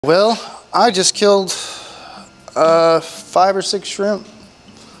Well, I just killed 5 or 6 shrimp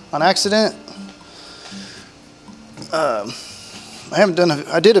on accident. I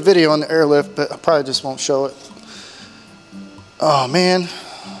did a video on the airlift, but I probably just won't show it. Oh man,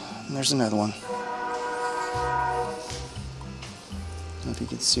 and there's another one. I don't know if you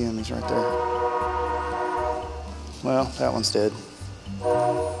can see him, he's right there. Well, that one's dead.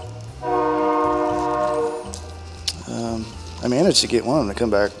 I managed to get one of them to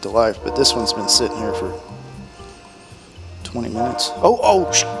come back to life, but this one's been sitting here for 20 minutes. Oh,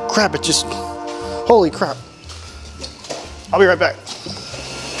 crap, it just, holy crap. I'll be right back.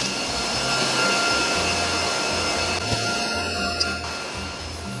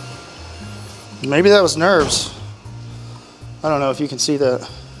 Maybe that was nerves. I don't know if you can see that.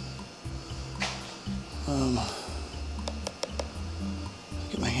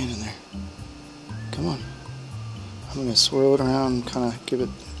 Get my hand in there. Come on. I'm going to swirl it around and kind of give it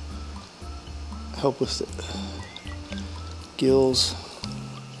help with the gills.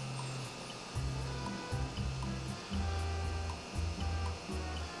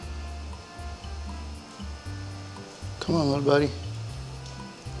 Come on, little buddy.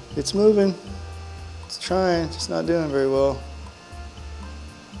 It's moving. It's trying. It's not doing very well.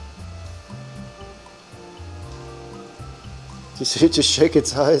 Do you see it just shake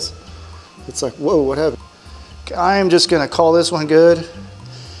its eyes? It's like, whoa, what happened? I am just going to call this one good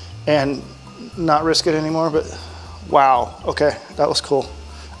and not risk it anymore, but wow, okay, that was cool.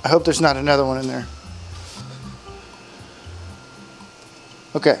 I hope there's not another one in there.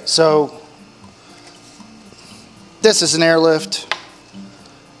 Okay, so this is an airlift.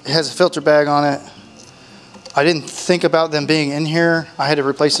 It has a filter bag on it. I didn't think about them being in here. I had to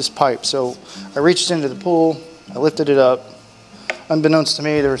replace this pipe, so I reached into the pool, I lifted it up. Unbeknownst to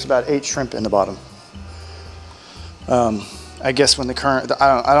me, there was about 8 shrimp in the bottom. I guess when the current,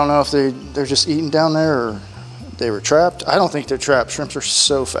 I don't know if they're just eating down there or they were trapped. I don't think they're trapped. Shrimps are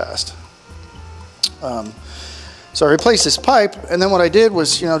so fast. So I replaced this pipe, and then what I did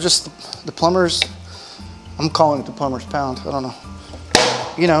was, you know, just the plumber's, I'm calling it the plumber's pound, I don't know.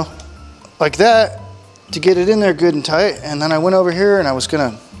 You know, like that to get it in there good and tight. And then I went over here and I was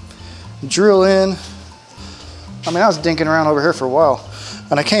gonna drill in. I mean, I was dinking around over here for a while,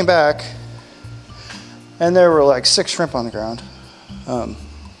 and I came back and there were like 6 shrimp on the ground.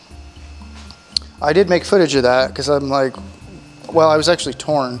 I did make footage of that because I'm like, well, I was actually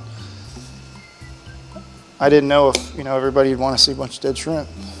torn. I didn't know if, you know, everybody would want to see a bunch of dead shrimp.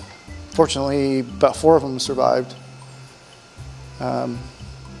 Fortunately, about 4 of them survived. And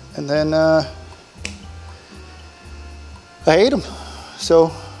then I ate them.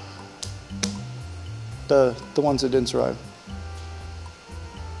 So the ones that didn't survive.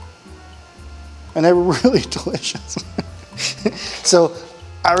 And they were really delicious. So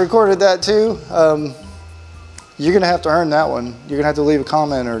I recorded that too. You're gonna have to earn that one. You're gonna have to leave a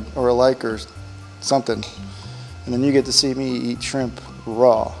comment or a like or something. And then you get to see me eat shrimp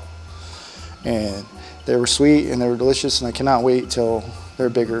raw. And they were sweet and they were delicious, and I cannot wait till they're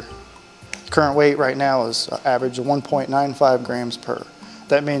bigger. The current weight right now is an average of 1.95 grams per.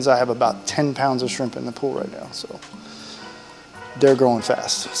 That means I have about 10 pounds of shrimp in the pool right now. So they're growing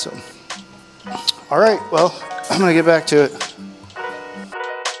fast. So. All right, well, I'm gonna get back to it.